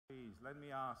Please, let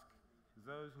me ask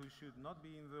those who should not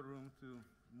be in the room to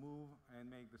move and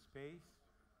make the space.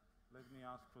 Let me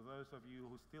ask for those of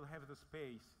you who still have the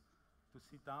space to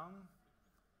sit down.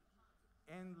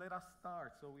 And let us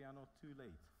start so we are not too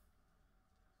late.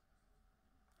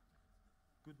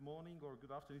 Good morning or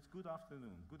good afternoon. It's good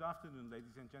afternoon. Good afternoon,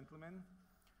 ladies and gentlemen.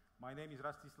 My name is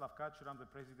RASTISLAV. I'm the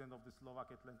president of the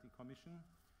Slovak Atlantic Commission.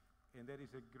 And that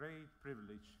is a great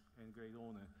privilege and great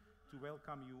honor to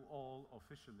welcome you all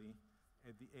officially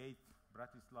at the 8th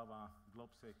Bratislava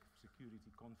GLOBSEC Security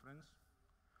Conference.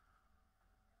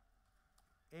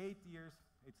 8 years,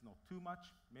 it's not too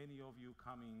much. Many of you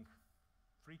coming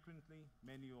frequently,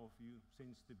 many of you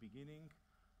since the beginning,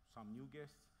 some new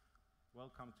guests.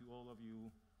 Welcome to all of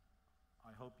you.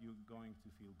 I hope you're going to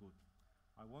feel good.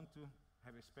 I want to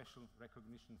have a special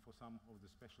recognition for some of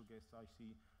the special guests I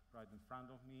see right in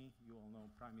front of me. You all know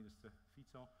Prime Minister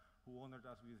FICO, who honored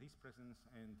us with his presence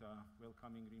and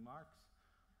welcoming remarks.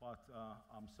 But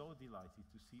I'm so delighted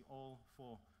to see all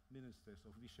 4 ministers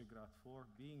of Visegrad 4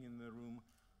 being in the room.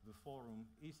 The forum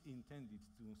is intended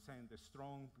to send a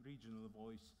strong regional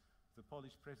voice. The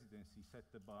Polish presidency set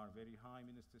the bar very high.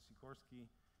 Minister Sikorski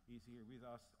is here with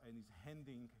us and is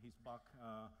handing his buck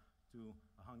to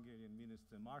Hungarian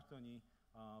Minister Martonyi.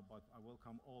 But I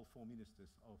welcome all 4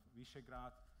 ministers of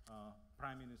Visegrad.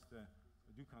 Prime Minister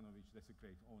Dukanovic, that's a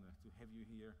great honor to have you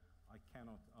here. I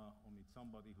cannot omit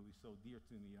somebody who is so dear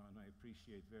to me, and I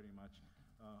appreciate very much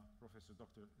Professor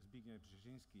Dr. Zbigniew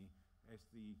Brzezinski as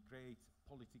the great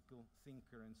political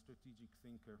thinker and strategic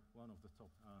thinker, one of the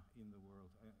top in the world.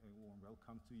 A warm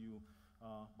welcome to you.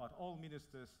 But all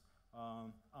ministers,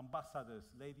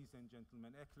 ambassadors, ladies and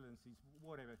gentlemen, excellencies,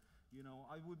 whatever, you know,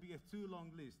 I would be a too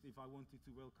long list if I wanted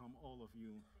to welcome all of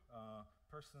you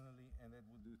personally, and that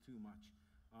would do too much.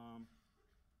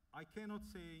 I cannot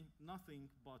say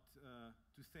nothing but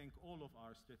to thank all of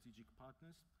our strategic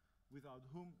partners, without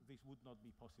whom this would not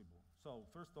be possible. So,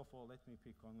 first of all, let me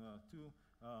pick on 2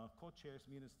 co-chairs,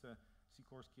 Minister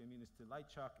Sikorski and Minister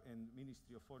LAJČÁK, and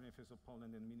Ministry of Foreign Affairs of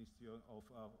Poland and Ministry of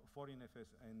Foreign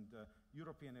Affairs and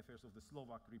European Affairs of the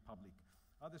Slovak Republic.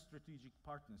 Other strategic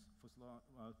partners for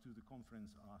to the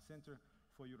conference are Center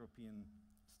for European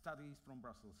Studies from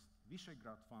Brussels,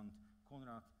 Visegrad Fund,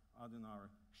 Konrad Adenauer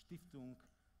Stiftung,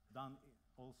 done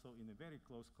also in a very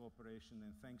close cooperation,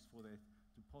 and thanks for that,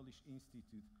 to Polish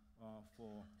Institute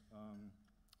for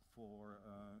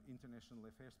International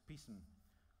Affairs, PISM,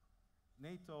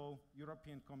 NATO,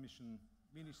 European Commission,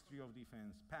 Ministry of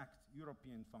Defense, PACT,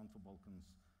 European Fund for Balkans,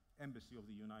 Embassy of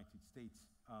the United States,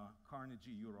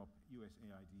 Carnegie Europe,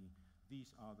 USAID.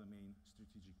 These are the main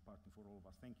strategic partners for all of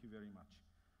us. Thank you very much.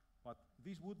 But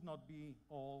this would not be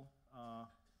all,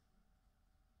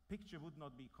 picture would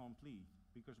not be complete,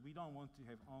 because we don't want to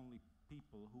have only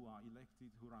people who are elected,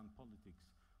 who run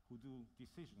politics, who do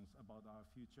decisions about our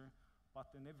future, but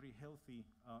in every healthy,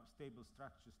 stable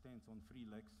structure stands on 3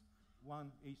 legs.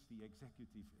 One is the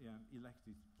executive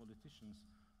elected politicians,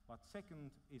 but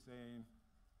second is a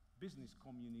business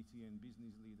community and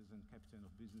business leaders and captain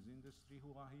of business industry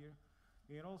who are here.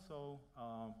 And also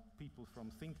people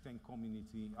from think tank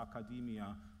community,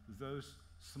 academia, those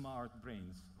smart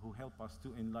brains who help us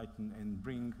to enlighten and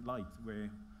bring light where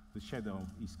the shadow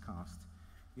is cast.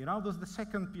 And out of the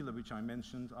second pillar which I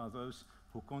mentioned are those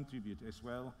who contribute as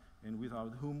well, and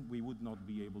without whom we would not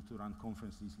be able to run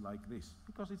conferences like this,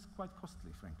 because it's quite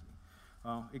costly,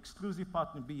 frankly. Exclusive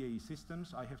partner BAE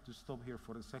Systems, I have to stop here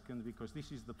for a second, because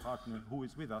this is the partner who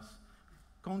is with us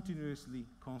continuously,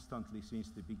 constantly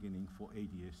since the beginning for 8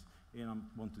 years. And I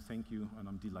want to thank you, and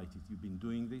I'm delighted you've been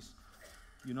doing this.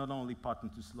 You not only partner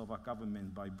to Slovak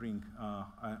government by bring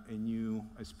a new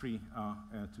esprit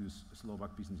to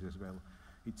Slovak business as well.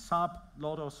 It's Saab,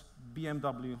 Lotos,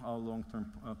 BMW, our long-term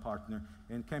partner,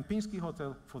 and Kempinski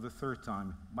Hotel for the 3rd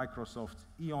time, Microsoft,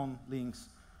 E.ON, Lynx,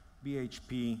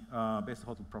 BHP, Best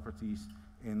Hotel Properties,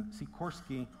 and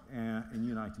SIKORSKI, and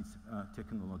United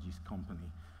Technologies Company.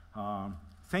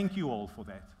 Thank you all for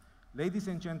that. Ladies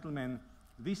and gentlemen,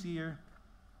 this year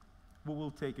we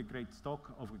will take a great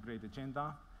stock of a great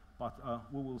agenda, but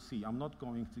we will see. I'm not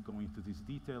going to go into this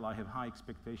detail. I have high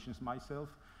expectations myself.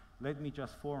 Let me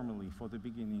just formally, for the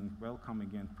beginning, welcome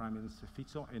again Prime Minister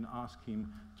Fico and ask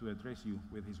him to address you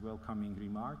with his welcoming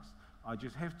remarks. I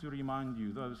just have to remind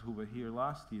you, those who were here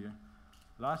last year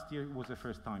was the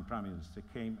first time Prime Minister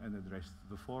came and addressed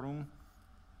the forum.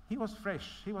 He was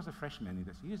fresh. He was a freshman in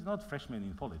this. He is not a freshman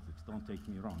in politics, don't take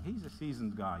me wrong. He's a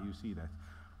seasoned guy, you see that.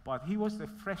 But he was a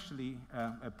freshly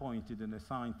appointed and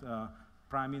assigned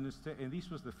Prime Minister, and this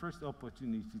was the first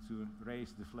opportunity to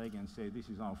raise the flag and say, this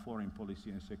is our foreign policy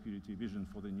and security vision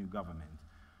for the new government.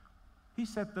 He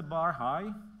set the bar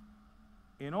high,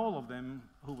 And all of them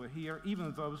who were here,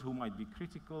 even those who might be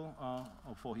critical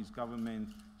for his government,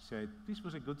 said, this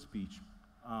was a good speech,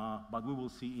 but we will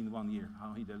see in 1 year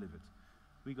how he delivered.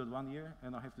 We got 1 year,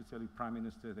 and I have to tell you, Prime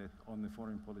Minister, that on the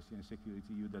foreign policy and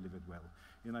security, you delivered well.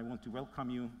 And I want to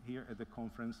welcome you here at the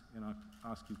conference, and I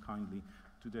ask you kindly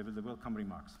to deliver the welcome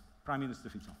remarks. Prime Minister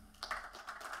Fico.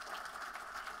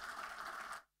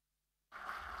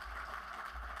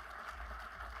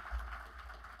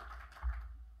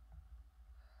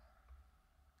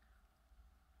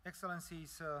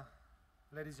 Excellencies,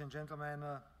 ladies and gentlemen,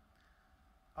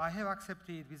 I have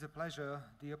accepted with pleasure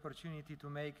the opportunity to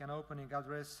make an opening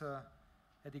address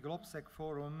at the GLOBSEC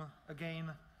forum again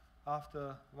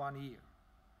after 1 year.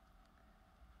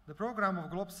 The program of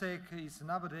GLOBSEC is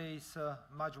nowadays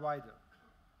much wider.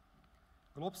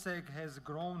 GLOBSEC has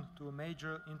grown to a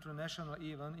major international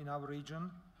event in our region,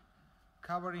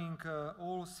 covering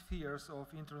all spheres of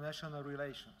international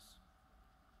relations.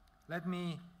 Let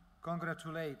me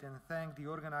congratulate and thank the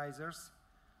organizers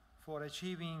for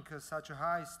achieving such a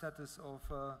high status of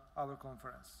our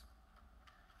conference.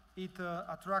 It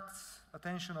attracts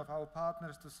attention of our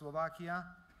partners to Slovakia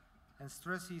and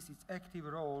stresses its active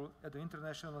role at the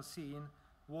international scene,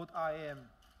 what I am,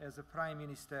 as a Prime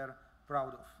Minister,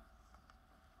 proud of.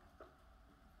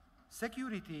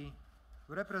 Security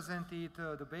represented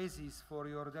the basis for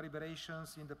your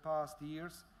deliberations in the past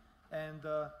years, and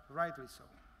rightly so.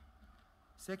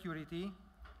 Security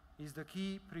is the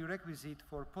key prerequisite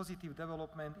for positive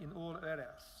development in all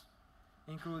areas,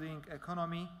 including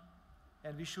economy,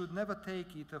 and we should never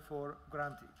take it for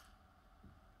granted.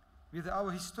 With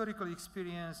our historical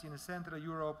experience in Central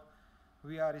Europe,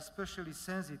 we are especially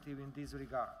sensitive in this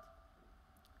regard.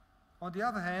 On the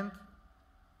other hand,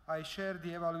 I share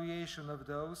the evaluation of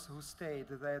those who state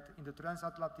that in the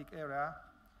transatlantic area,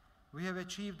 we have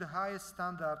achieved the highest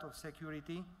standard of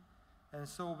security, and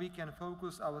so we can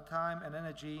focus our time and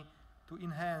energy to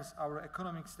enhance our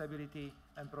economic stability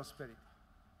and prosperity.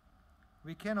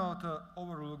 We cannot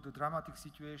overlook the dramatic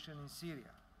situation in Syria.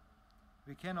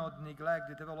 We cannot neglect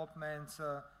the developments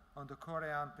on the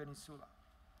Korean Peninsula.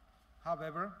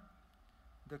 However,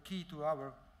 the key to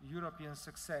our European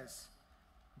success,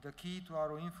 the key to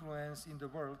our influence in the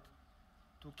world,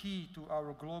 the key to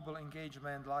our global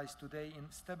engagement lies today in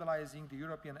stabilizing the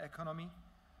European economy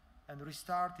and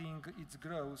restarting its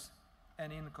growth,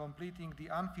 and in completing the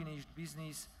unfinished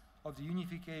business of the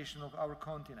unification of our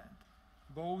continent,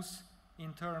 both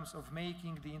in terms of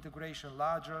making the integration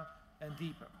larger and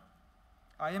deeper.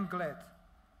 I am glad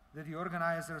that the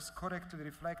organizers correctly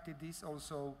reflected this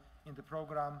also in the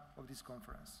program of this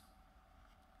conference.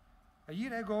 A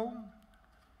year ago,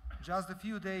 just a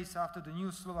few days after the new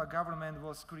Slovak government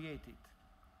was created,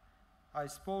 I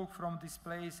spoke from this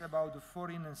place about the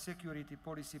foreign and security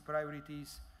policy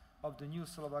priorities of the new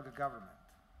Slovak government.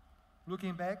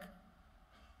 Looking back,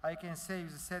 I can say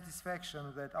with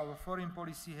satisfaction that our foreign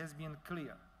policy has been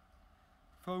clear,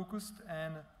 focused,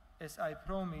 and, as I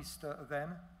promised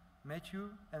then, mature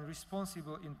and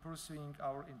responsible in pursuing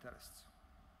our interests.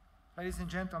 Ladies and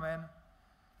gentlemen,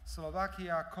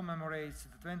 Slovakia commemorates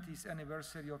the 20th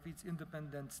anniversary of its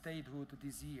independent statehood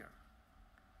this year.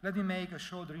 Let me make a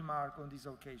short remark on this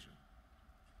occasion.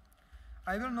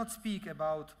 I will not speak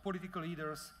about political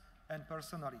leaders and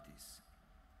personalities,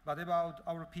 but about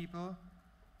our people,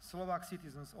 Slovak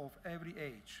citizens of every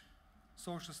age,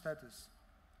 social status,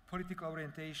 political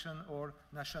orientation, or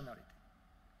nationality.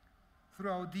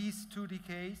 Throughout these 2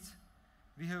 decades,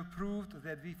 we have proved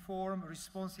that we form a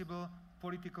responsible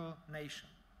political nation.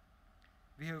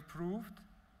 We have proved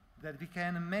that we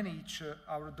can manage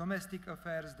our domestic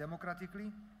affairs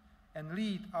democratically and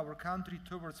lead our country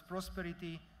towards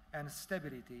prosperity and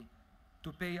stability,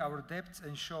 to pay our debts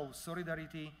and show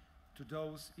solidarity to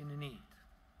those in need.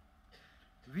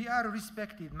 We are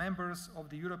respected members of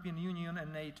the European Union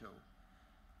and NATO,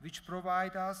 which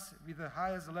provide us with the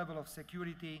highest level of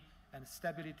security and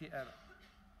stability ever.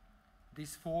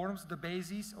 This forms the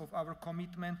basis of our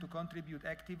commitment to contribute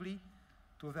actively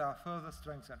to their further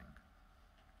strengthening.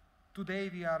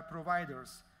 Today we are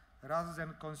providers rather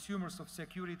than consumers of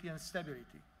security and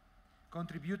stability,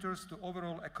 contributors to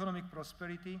overall economic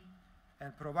prosperity,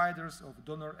 and providers of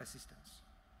donor assistance.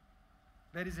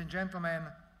 Ladies and gentlemen,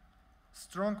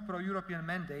 strong pro-European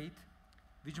mandate,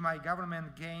 which my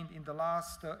government gained in the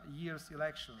last year's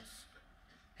elections,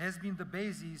 has been the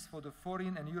basis for the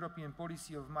foreign and European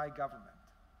policy of my government.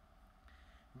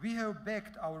 We have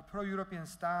backed our pro-European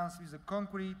stance with a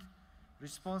concrete,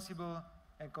 responsible,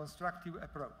 and constructive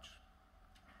approach.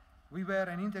 We were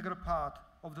an integral part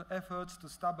of the efforts to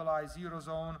stabilize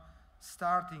Eurozone,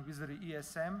 starting with the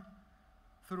ESM,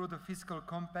 through the fiscal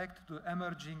compact to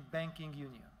emerging banking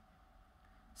union.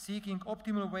 Seeking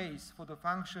optimal ways for the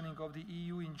functioning of the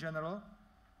EU in general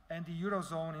and the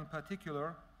Eurozone in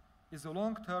particular is a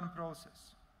long-term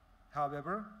process.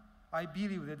 However, I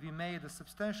believe that we made a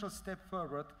substantial step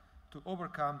forward to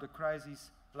overcome the crisis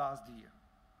last year.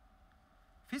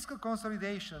 Fiscal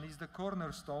consolidation is the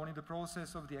cornerstone in the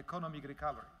process of the economic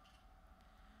recovery.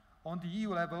 On the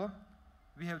EU level,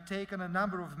 we have taken a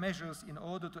number of measures in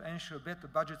order to ensure better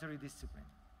budgetary discipline.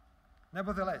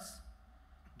 Nevertheless,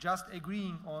 just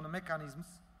agreeing on mechanisms,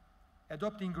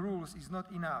 adopting rules is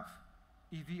not enough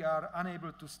if we are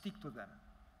unable to stick to them.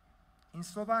 In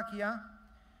Slovakia,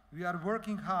 we are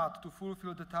working hard to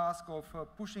fulfill the task of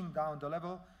pushing down the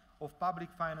level of public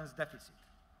finance deficit.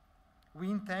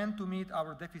 We intend to meet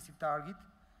our deficit target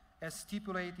as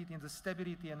stipulated in the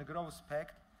Stability and Growth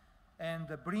Pact and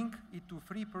bring it to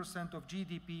 3% of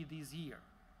GDP this year.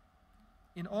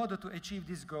 In order to achieve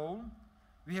this goal,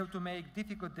 we have to make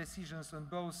difficult decisions on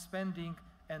both spending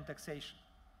and taxation.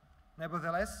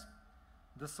 Nevertheless,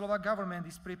 the Slovak government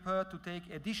is prepared to take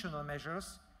additional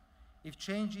measures if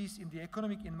changes in the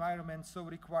economic environment so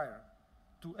require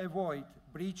to avoid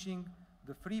breaching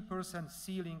the 3%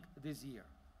 ceiling this year.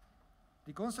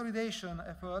 The consolidation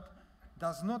effort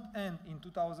does not end in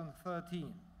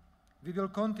 2013. We will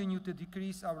continue to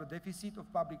decrease our deficit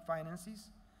of public finances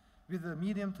with the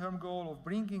medium-term goal of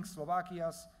bringing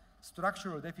Slovakia's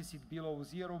structural deficit below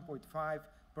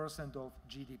 0.5% of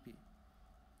GDP.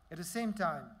 At the same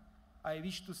time, I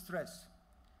wish to stress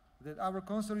that our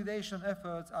consolidation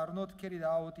efforts are not carried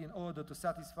out in order to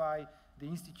satisfy the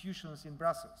institutions in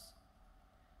Brussels.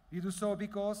 We do so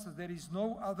because there is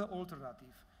no other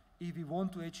alternative if we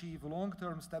want to achieve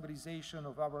long-term stabilization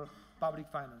of our public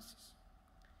finances.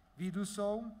 We do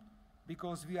so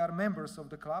because we are members of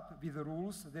the club with the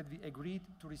rules that we agreed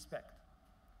to respect.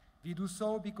 We do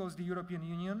so because the European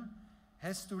Union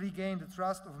has to regain the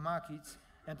trust of markets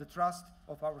and the trust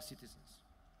of our citizens.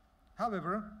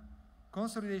 However,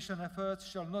 consolidation efforts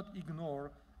shall not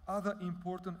ignore other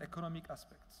important economic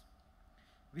aspects.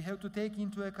 We have to take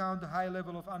into account the high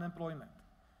level of unemployment,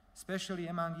 especially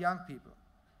among young people,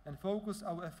 and focus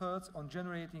our efforts on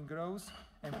generating growth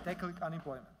and tackling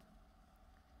unemployment.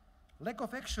 Lack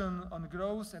of action on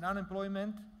growth and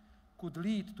unemployment could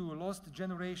lead to a lost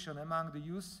generation among the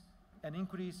youth and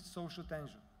increased social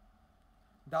tension.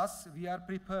 Thus, we are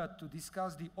prepared to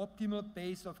discuss the optimal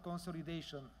pace of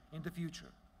consolidation in the future,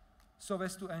 so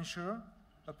as to ensure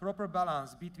a proper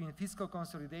balance between fiscal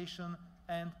consolidation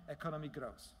and economic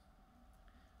growth.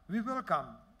 We welcome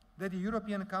that the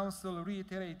European Council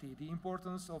reiterated the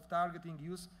importance of targeting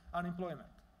youth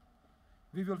unemployment.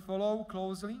 We will follow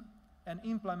closely and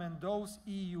implement those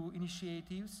EU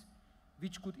initiatives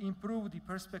which could improve the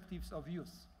perspectives of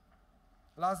youth.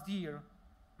 Last year,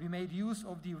 we made use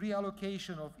of the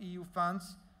reallocation of EU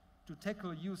funds to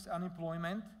tackle youth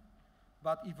unemployment,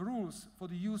 but if rules for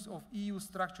the use of EU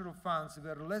structural funds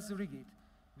were less rigid,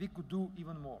 we could do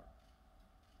even more.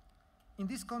 In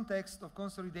this context of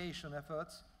consolidation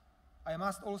efforts, I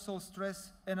must also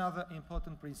stress another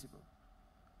important principle.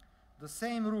 The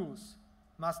same rules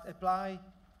must apply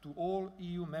to all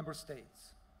EU member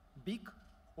states, big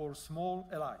or small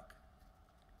alike.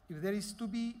 If there is to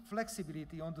be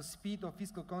flexibility on the speed of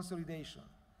fiscal consolidation,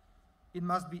 it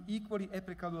must be equally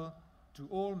applicable to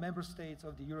all member states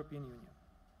of the European Union.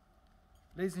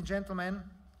 Ladies and gentlemen,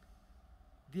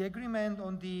 the agreement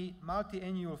on the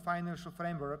multi-annual financial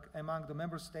framework among the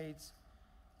member states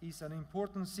is an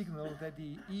important signal that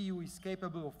the EU is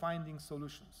capable of finding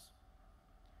solutions.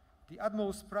 The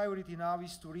utmost priority now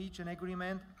is to reach an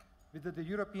agreement with the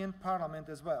European Parliament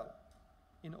as well,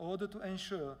 in order to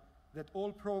ensure that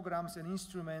all programs and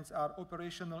instruments are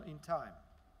operational in time.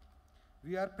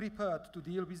 We are prepared to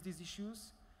deal with these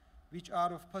issues, which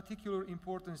are of particular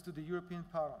importance to the European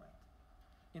Parliament.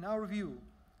 In our view,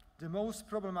 the most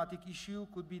problematic issue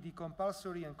could be the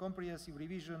compulsory and comprehensive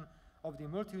revision of the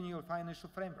multi-annual financial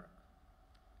framework.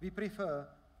 We prefer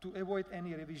to avoid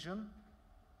any revision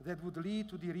that would lead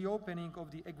to the reopening of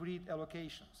the agreed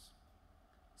allocations.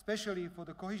 Especially for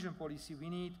the cohesion policy, we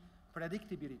need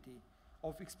predictability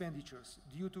of expenditures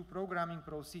due to programming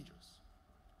procedures.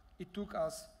 It took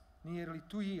us nearly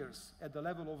 2 years at the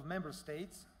level of member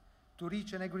states to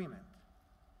reach an agreement,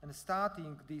 and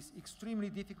starting this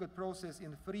extremely difficult process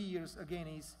in 3 years again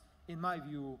is, in my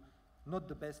view, not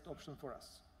the best option for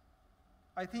us.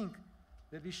 I think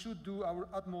that we should do our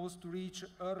utmost to reach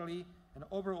early an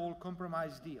overall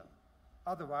compromise deal.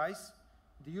 Otherwise,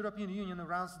 the European Union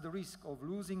runs the risk of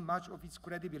losing much of its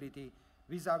credibility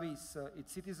vis-à-vis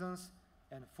its citizens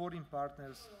and foreign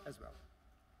partners as well.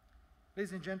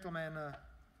 Ladies and gentlemen,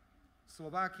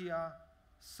 Slovakia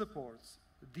supports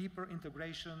deeper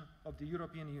integration of the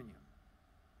European Union.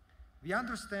 We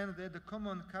understand that the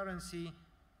common currency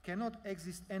cannot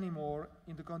exist anymore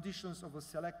in the conditions of a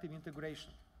selective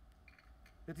integration.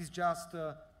 That is just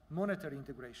monetary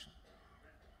integration.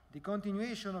 The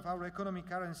continuation of our economic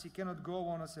currency cannot go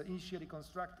on as initially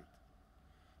constructed.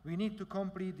 We need to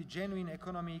complete the genuine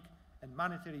economic and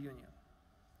monetary union.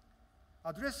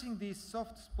 Addressing these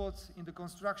soft spots in the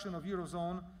construction of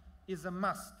Eurozone is a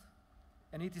must,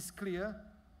 and it is clear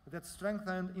that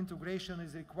strengthened integration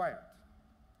is required.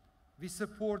 We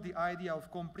support the idea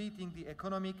of completing the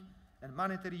economic and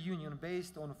monetary union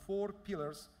based on 4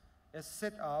 pillars as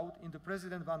set out in the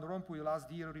President Van Rompuy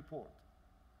last year report.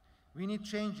 We need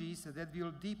changes that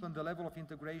will deepen the level of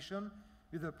integration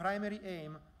with the primary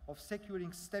aim of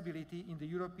securing stability in the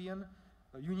European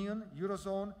Union,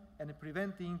 Eurozone, and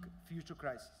preventing future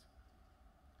crises.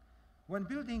 When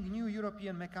building new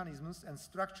European mechanisms and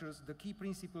structures, the key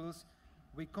principles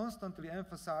we constantly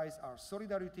emphasize are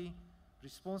solidarity,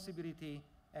 responsibility,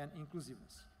 and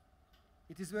inclusiveness.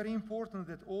 It is very important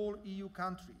that all EU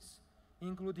countries,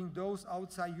 including those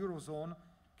outside Eurozone,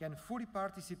 can fully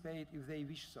participate if they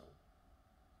wish so.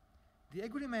 The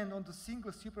agreement on the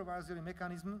single supervisory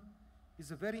mechanism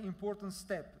is a very important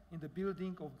step in the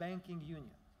building of banking union.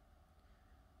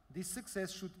 This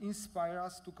success should inspire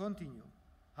us to continue.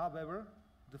 However,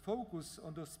 the focus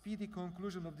on the speedy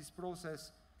conclusion of this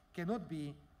process cannot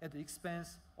be at the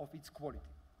expense of its quality.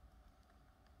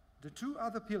 The 2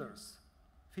 other pillars,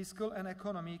 fiscal and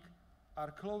economic,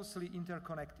 are closely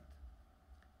interconnected.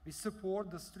 We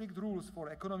support the strict rules for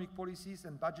economic policies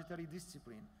and budgetary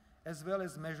discipline, as well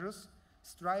as measures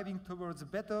striving towards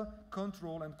better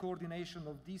control and coordination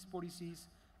of these policies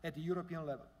at the European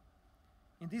level.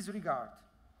 In this regard,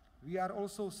 we are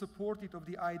also supportive of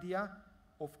the idea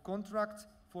of contracts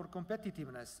for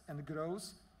competitiveness and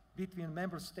growth between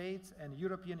member states and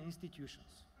European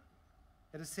institutions.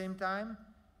 At the same time,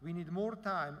 we need more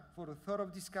time for a thorough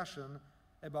discussion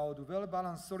about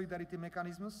well-balanced solidarity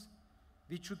mechanisms,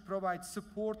 which should provide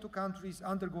support to countries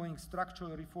undergoing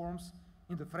structural reforms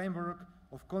in the framework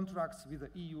of contracts with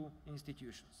the EU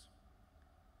institutions.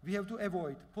 We have to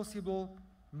avoid possible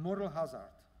moral hazard,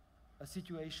 a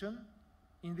situation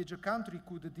in which a country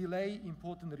could delay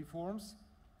important reforms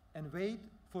and wait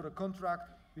for a contract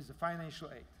with the financial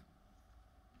aid.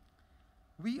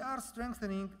 We are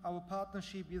strengthening our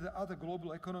partnership with the other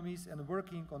global economies and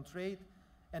working on trade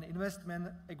and investment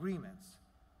agreements,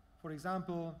 for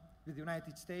example, with the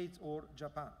United States or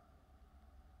Japan.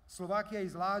 Slovakia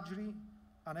is largely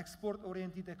an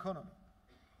export-oriented economy.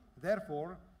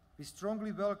 Therefore, we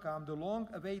strongly welcome the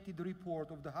long-awaited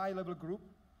report of the high-level group,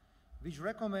 which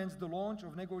recommends the launch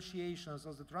of negotiations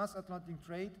of the transatlantic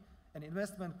trade and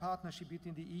investment partnership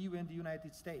between the EU and the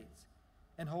United States,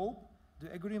 and hope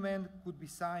the agreement could be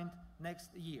signed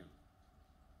next year.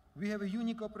 We have a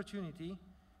unique opportunity,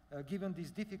 given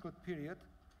this difficult period,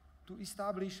 to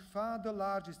establish far the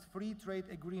largest free trade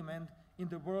agreement in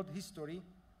the world history,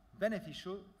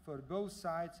 beneficial for both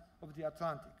sides of the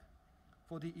Atlantic.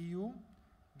 For the EU,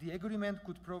 the agreement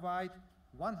could provide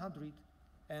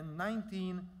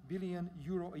 119 billion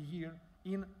euro a year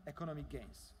in economic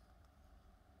gains.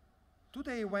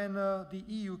 Today, when the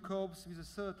EU copes with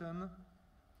certain,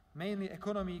 mainly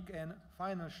economic and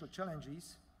financial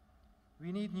challenges,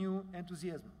 we need new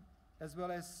enthusiasm, as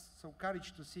well as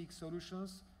courage to seek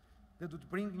solutions that would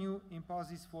bring new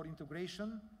impulses for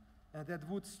integration and that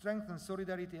would strengthen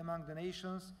solidarity among the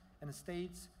nations and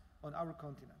states on our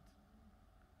continent.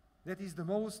 That is the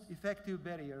most effective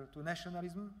barrier to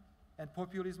nationalism and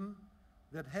populism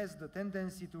that has the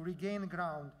tendency to regain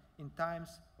ground in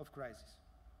times of crisis.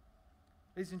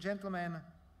 Ladies and gentlemen,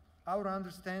 our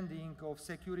understanding of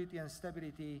security and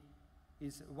stability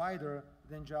is wider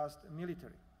than just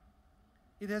military.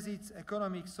 It has its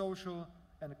economic, social,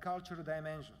 and cultural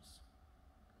dimensions.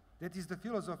 That is the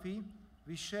philosophy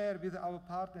we share with our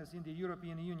partners in the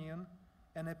European Union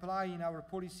and apply in our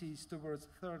policies towards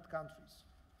third countries.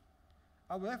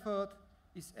 Our effort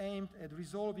is aimed at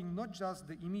resolving not just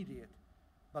the immediate,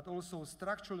 but also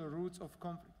structural roots of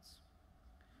conflicts.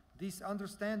 This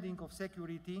understanding of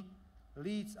security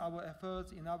leads our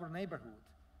efforts in our neighborhood,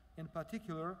 in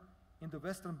particular in the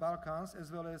Western Balkans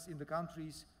as well as in the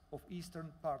countries of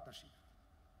Eastern Partnership.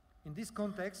 In this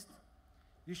context,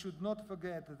 we should not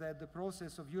forget that the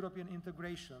process of European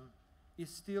integration is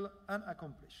still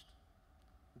unaccomplished.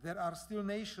 There are still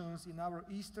nations in our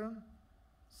eastern,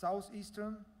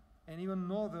 southeastern, and even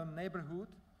northern neighborhood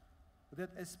that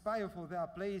aspire for their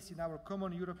place in our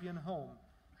common European home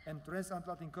and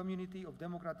transatlantic community of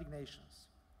democratic nations,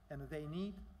 and they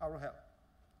need our help.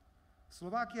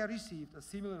 Slovakia received a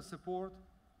similar support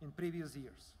in previous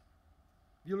years.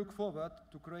 We look forward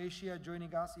to Croatia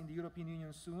joining us in the European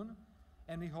Union soon,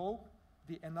 and we hope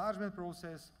the enlargement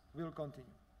process will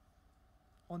continue.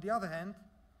 On the other hand,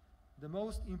 the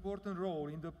most important role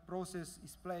in the process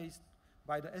is placed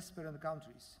by the aspirant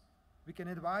countries. We can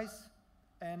advise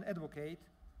and advocate,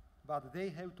 but they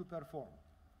have to perform.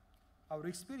 Our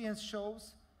experience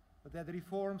shows that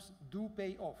reforms do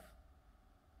pay off.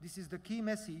 This is the key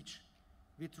message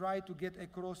we try to get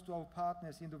across to our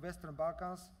partners in the Western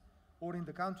Balkans or in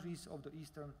the countries of the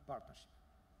Eastern Partnership.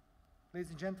 Ladies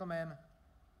and gentlemen,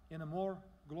 in a more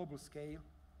global scale,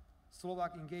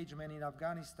 Slovak engagement in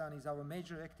Afghanistan is our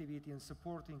major activity in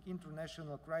supporting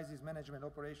international crisis management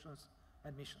operations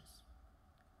and missions.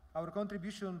 Our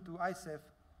contribution to ISAF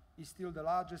is still the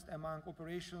largest among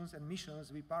operations and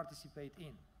missions we participate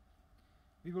in.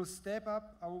 We will step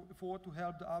up our effort to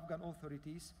help the Afghan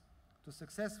authorities to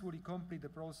successfully complete the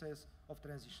process of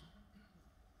transition.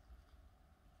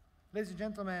 Ladies and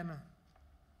gentlemen,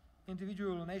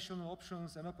 individual national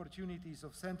options and opportunities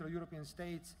of Central European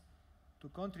states to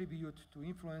contribute to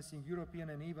influencing European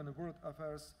and even world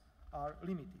affairs are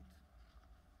limited.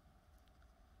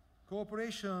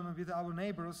 Cooperation with our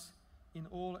neighbors in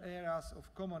all areas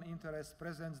of common interest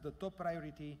presents the top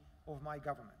priority of my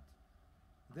government.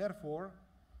 Therefore,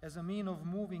 as a means of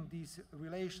moving these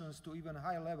relations to even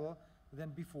higher level than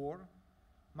before,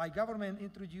 my government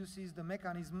introduces the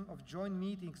mechanism of joint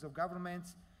meetings of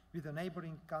governments with the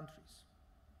neighboring countries.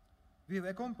 We have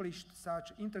accomplished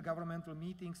such intergovernmental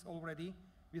meetings already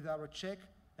with our Czech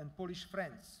and Polish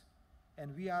friends,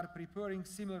 and we are preparing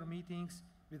similar meetings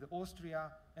with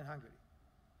Austria and Hungary.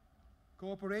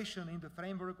 Cooperation in the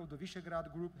framework of the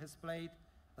Visegrad Group has played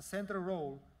a central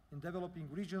role in developing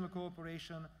regional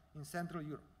cooperation in Central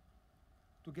Europe.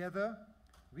 Together,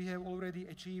 we have already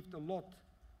achieved a lot,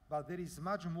 but there is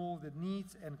much more that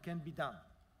needs and can be done.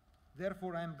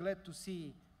 Therefore, I am glad to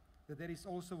see that there is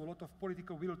also a lot of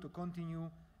political will to continue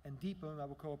and deepen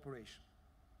our cooperation.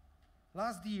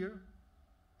 Last year,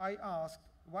 I asked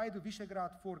why the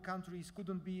Visegrad 4 countries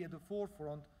couldn't be at the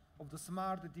forefront of the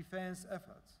smart defense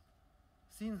efforts.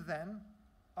 Since then,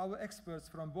 our experts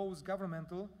from both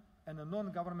governmental and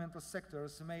non-governmental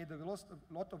sectors made a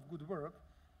lot of good work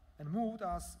and moved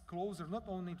us closer not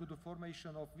only to the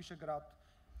formation of Visegrad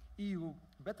EU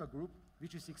battle group,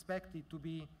 which is expected to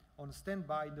be on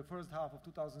standby in the first half of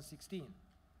 2016.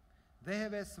 They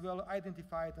have as well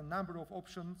identified a number of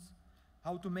options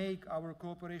how to make our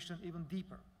cooperation even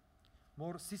deeper,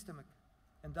 more systemic,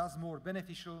 and thus more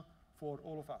beneficial for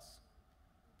all of us.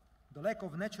 The lack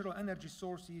of natural energy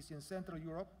sources in Central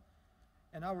Europe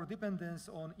and our dependence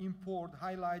on import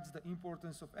highlights the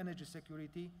importance of energy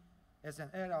security as an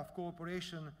area of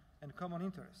cooperation and common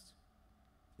interests.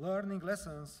 Learning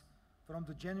lessons from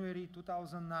the January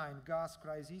 2009 gas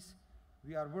crisis,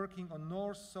 we are working on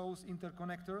north-south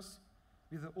interconnectors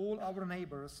with all our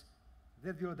neighbors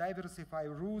that will diversify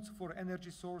routes for energy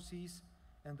sources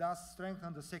and thus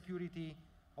strengthen the security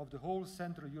of the whole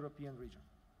Central European region.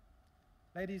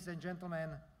 Ladies and gentlemen,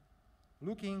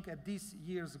 looking at this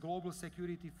year's Global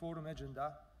Security Forum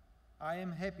agenda, I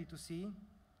am happy to see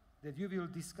that you will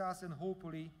discuss and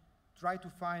hopefully try to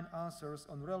find answers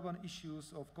on relevant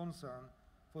issues of concern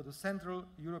for the Central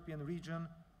European region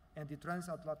and the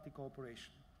transatlantic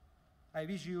cooperation. I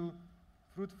wish you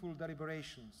fruitful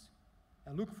deliberations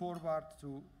and look forward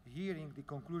to hearing the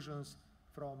conclusions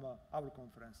from our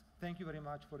conference. Thank you very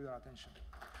much for your attention.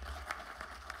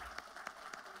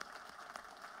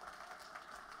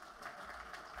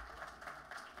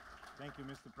 Thank you,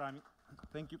 Mr.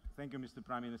 Mr.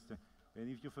 Prime Minister. And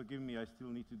if you forgive me, I still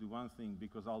need to do one thing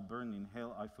because I'll burn in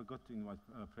hell. I forgot to invite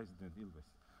President Ilves.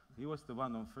 He was the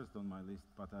one first on my list,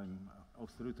 but I'm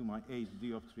through to my age,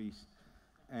 dioptries,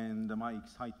 and my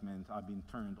excitement. I've been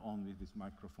turned on with this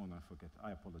microphone. I forget.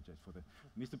 I apologize for that.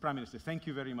 Mr. Prime Minister, thank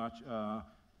you very much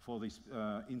for this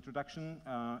introduction,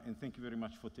 and thank you very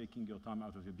much for taking your time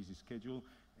out of your busy schedule.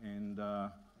 And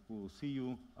we'll see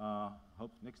you,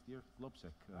 hope next year,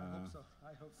 GLOBSEC. I hope so.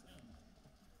 I hope so.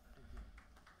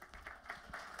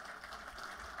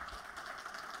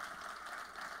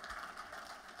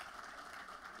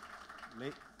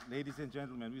 Ladies and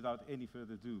gentlemen, without any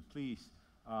further ado, please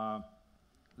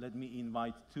let me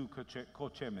invite two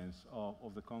co-chairmen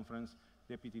of the conference,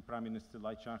 Deputy Prime Minister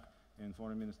LAJČÁK and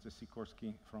Foreign Minister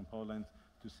SIKORSKI from Poland,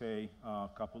 to say a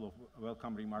couple of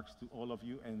welcome remarks to all of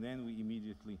you, and then we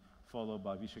immediately follow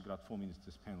by Visegrad 4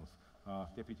 ministers panels.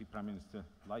 Deputy Prime Minister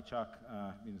LAJČÁK,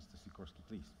 Minister SIKORSKI,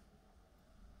 please.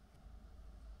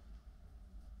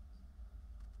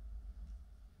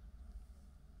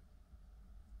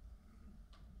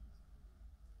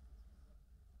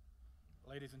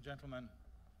 ladies and gentlemen,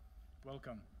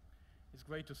 welcome. It's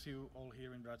great to see you all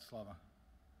here in Bratislava.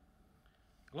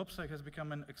 GLOBSEC has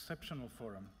become an exceptional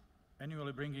forum,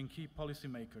 annually bringing key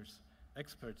policymakers,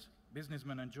 experts,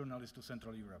 businessmen and journalists to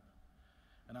Central Europe.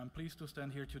 And I'm pleased to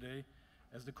stand here today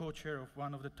as the co-chair of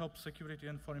one of the top security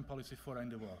and foreign policy fora in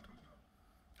the world.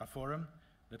 A forum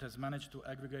that has managed to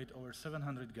aggregate over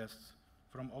 700 guests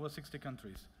from over 60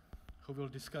 countries who will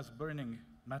discuss burning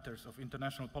matters of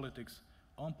international politics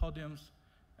on podiums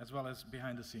as well as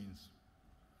behind the scenes.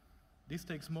 This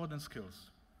takes more than skills.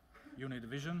 You need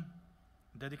vision,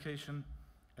 dedication,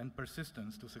 and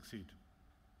persistence to succeed.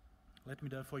 Let me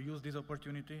therefore use this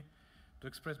opportunity to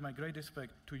express my great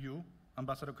respect to you,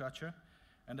 Ambassador KÁČER,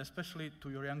 and especially to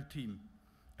your young team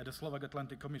at the Slovak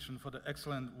Atlantic Commission for the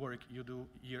excellent work you do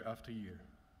year after year.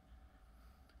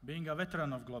 Being a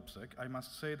veteran of GLOBSEC, I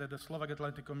must say that the Slovak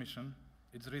Atlantic Commission,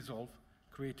 its resolve,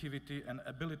 creativity, and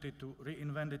ability to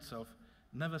reinvent itself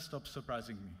never stops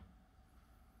surprising me.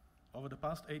 Over the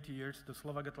past 80 years, the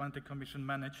Slovak Atlantic Commission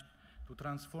managed to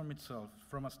transform itself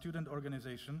from a student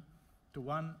organization to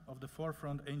one of the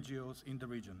forefront NGOs in the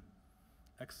region,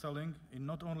 excelling in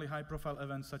not only high-profile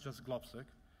events such as GLOBSEC,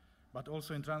 but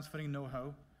also in transferring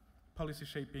know-how, policy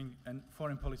shaping, and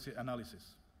foreign policy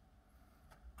analysis.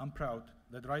 I'm proud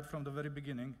that right from the very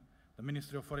beginning, the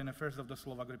Ministry of Foreign Affairs of the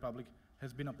Slovak Republic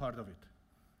has been a part of it.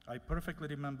 I perfectly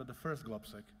remember the first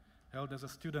GLOBSEC, held as a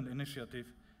student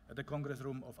initiative at the Congress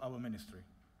room of our ministry.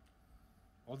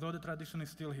 Although the tradition is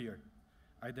still here,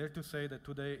 I dare to say that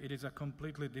today it is a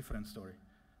completely different story.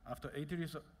 After 80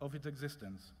 years of its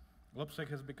existence, GLOBSEC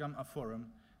has become a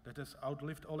forum that has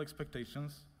outlived all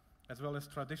expectations, as well as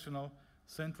traditional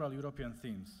Central European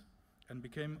themes, and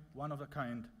became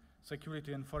one-of-a-kind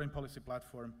security and foreign policy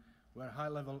platform where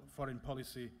high-level foreign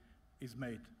policy is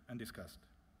made and discussed.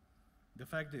 The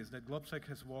fact is that GLOBSEC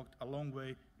has walked a long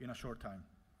way in a short time.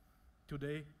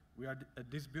 Today, we are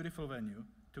at this beautiful venue,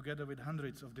 together with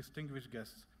hundreds of distinguished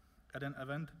guests, at an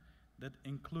event that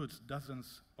includes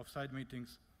dozens of side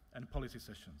meetings and policy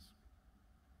sessions.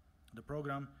 The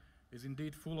program is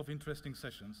indeed full of interesting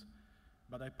sessions,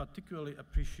 but I particularly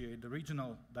appreciate the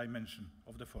regional dimension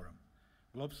of the forum.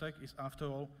 GLOBSEC is, after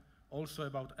all, also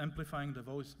about amplifying the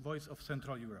voice of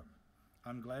Central Europe.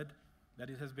 I'm glad that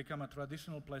it has become a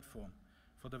traditional platform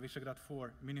for the Visegrad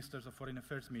 4 Ministers of Foreign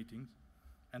Affairs meetings,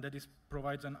 and that it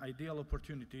provides an ideal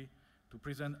opportunity to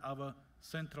present our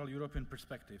Central European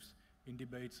perspectives in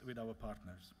debates with our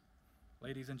partners.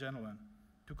 Ladies and gentlemen,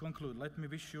 to conclude, let me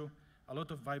wish you a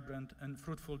lot of vibrant and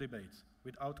fruitful debates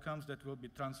with outcomes that will be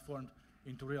transformed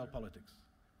into real politics.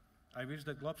 I wish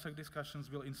that GLOBSEC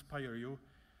discussions will inspire you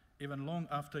even long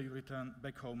after you return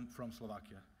back home from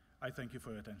Slovakia. I thank you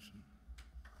for your attention.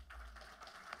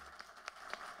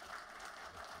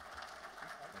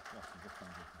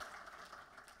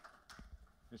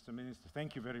 Mr. Minister,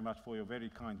 thank you very much for your very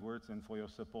kind words and for your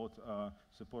support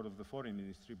of the Foreign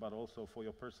Ministry, but also for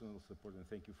your personal support, and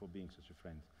thank you for being such a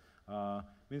friend.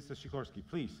 Minister SIKORSKI,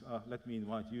 please let me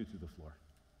invite you to the floor.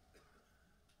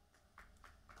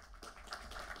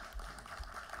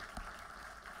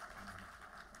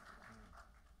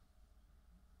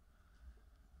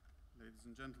 Ladies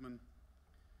and gentlemen,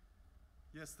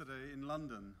 yesterday in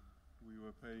London we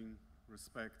were paying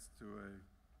respect to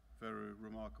a very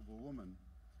remarkable woman,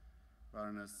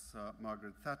 Baroness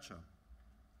Margaret Thatcher,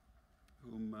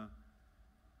 whom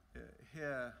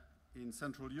here in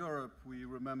Central Europe we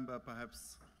remember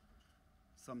perhaps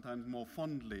sometimes more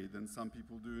fondly than some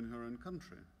people do in her own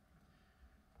country.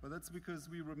 But that's because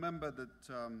we remember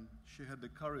that she had the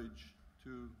courage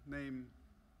to name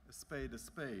a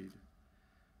spade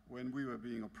when we were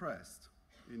being oppressed.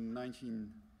 In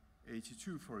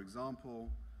 1982, for example,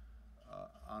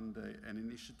 under an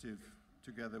initiative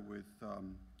together with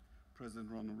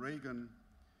President Ronald Reagan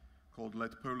called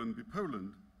Let Poland Be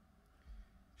Poland,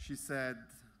 she said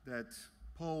that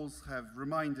Poles have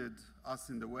reminded us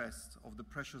in the West of the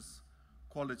precious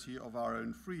quality of our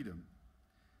own freedom.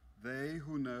 They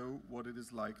who know what it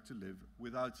is like to live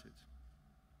without it.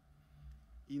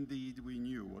 Indeed, we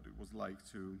knew what it was like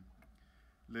to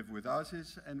live without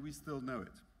it, and we still know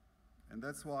it. And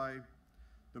that's why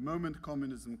the moment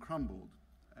communism crumbled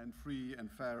and free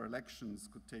and fair elections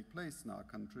could take place in our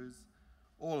countries,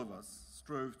 all of us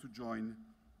strove to join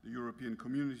the European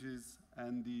communities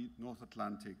and the North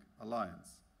Atlantic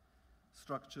Alliance,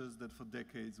 structures that for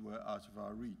decades were out of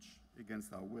our reach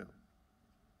against our will.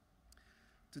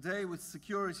 Today, with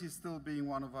security still being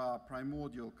one of our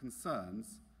primordial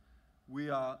concerns, we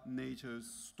are NATO's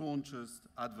staunchest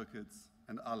advocates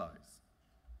and allies.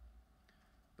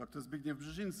 Dr. Zbigniew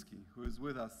Brzezinski, who is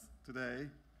with us today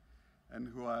and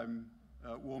who I'm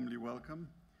warmly welcome,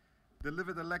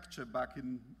 delivered a lecture back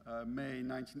in May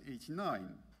 1989,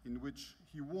 in which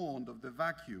he warned of the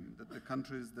vacuum that the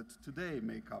countries that today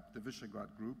make up the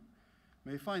Visegrad Group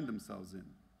may find themselves in.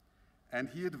 And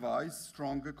he advised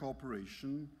stronger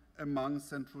cooperation among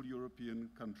Central European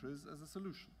countries as a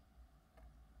solution.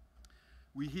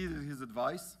 We heeded his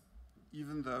advice,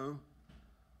 even though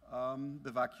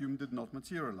the vacuum did not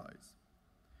materialize.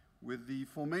 With the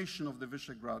formation of the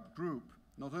Visegrad Group,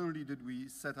 not only did we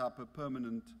set up a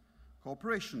permanent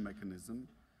cooperation mechanism,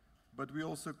 but we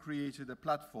also created a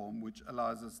platform which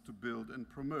allows us to build and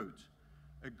promote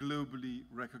a globally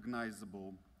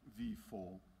recognizable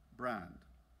V4 brand.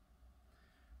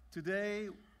 Today,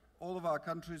 all of our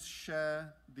countries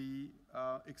share the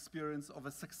experience of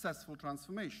a successful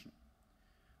transformation.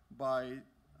 By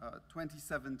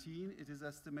 2017, it is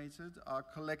estimated our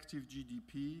collective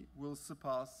GDP will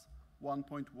surpass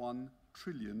 $1.1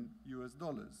 trillion,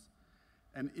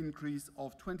 an increase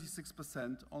of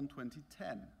 26% on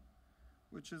 2010,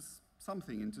 which is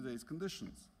something in today's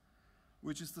conditions,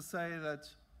 which is to say that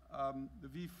the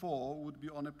V4 would be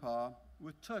on a par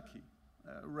with Turkey,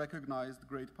 a recognized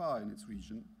great power in its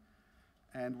region,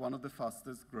 and one of the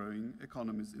fastest growing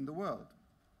economies in the world.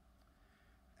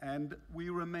 And we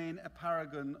remain a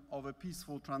paragon of a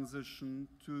peaceful transition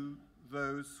to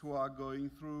those who are going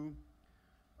through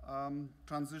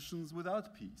transitions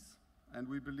without peace. And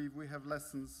we believe we have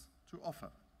lessons to offer.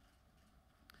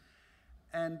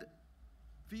 And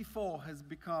V4 has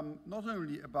become not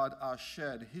only about our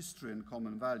shared history and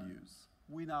common values,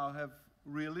 we now have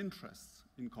real interests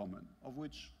in common, of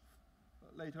which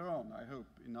later on, I hope,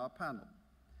 in our panel.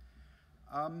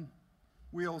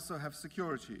 We also have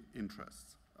security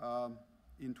interests.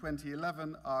 In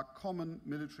 2011, our common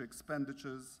military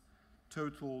expenditures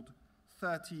totaled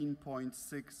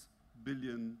 $13.6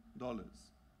 billion,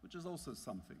 which is also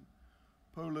something.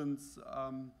 Poland's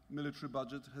military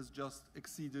budget has just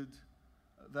exceeded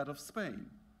that of Spain,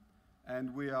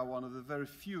 and we are one of the very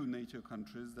few NATO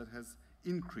countries that has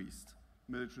increased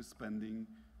military spending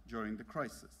during the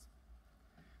crisis.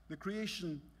 The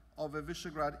creation of a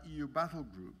Visegrad EU battle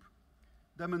group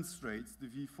demonstrates the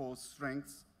V4's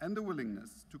strengths and the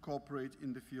willingness to cooperate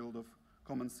in the field of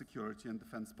common security and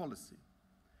defense policy.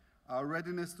 Our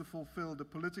readiness to fulfill the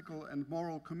political and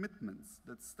moral commitments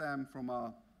that stem from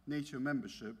our NATO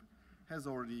membership has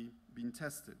already been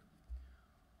tested.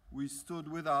 We stood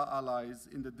with our allies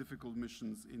in the difficult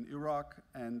missions in Iraq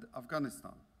and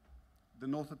Afghanistan. The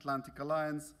North Atlantic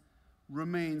Alliance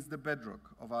remains the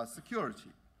bedrock of our security,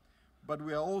 but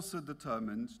we are also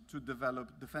determined to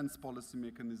develop defense policy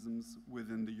mechanisms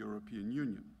within the European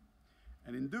Union.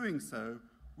 And in doing so,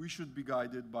 we should be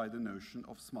guided by the notion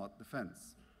of smart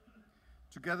defense.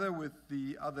 Together with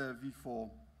the other V4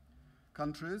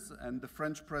 countries and the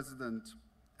French President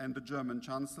and the German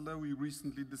Chancellor, we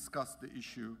recently discussed the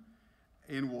issue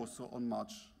in Warsaw on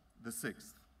March the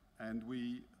 6th, and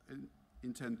we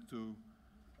intend to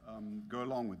go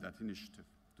along with that initiative,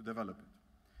 to develop it.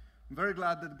 I'm very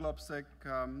glad that GLOBSEC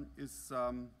is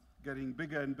getting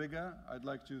bigger and bigger. I'd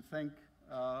like to thank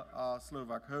our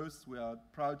Slovak hosts. We are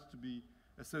proud to be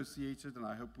associated, and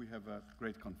I hope we have a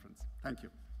great conference. Thank you.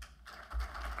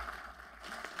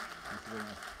 Thank you very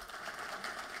much.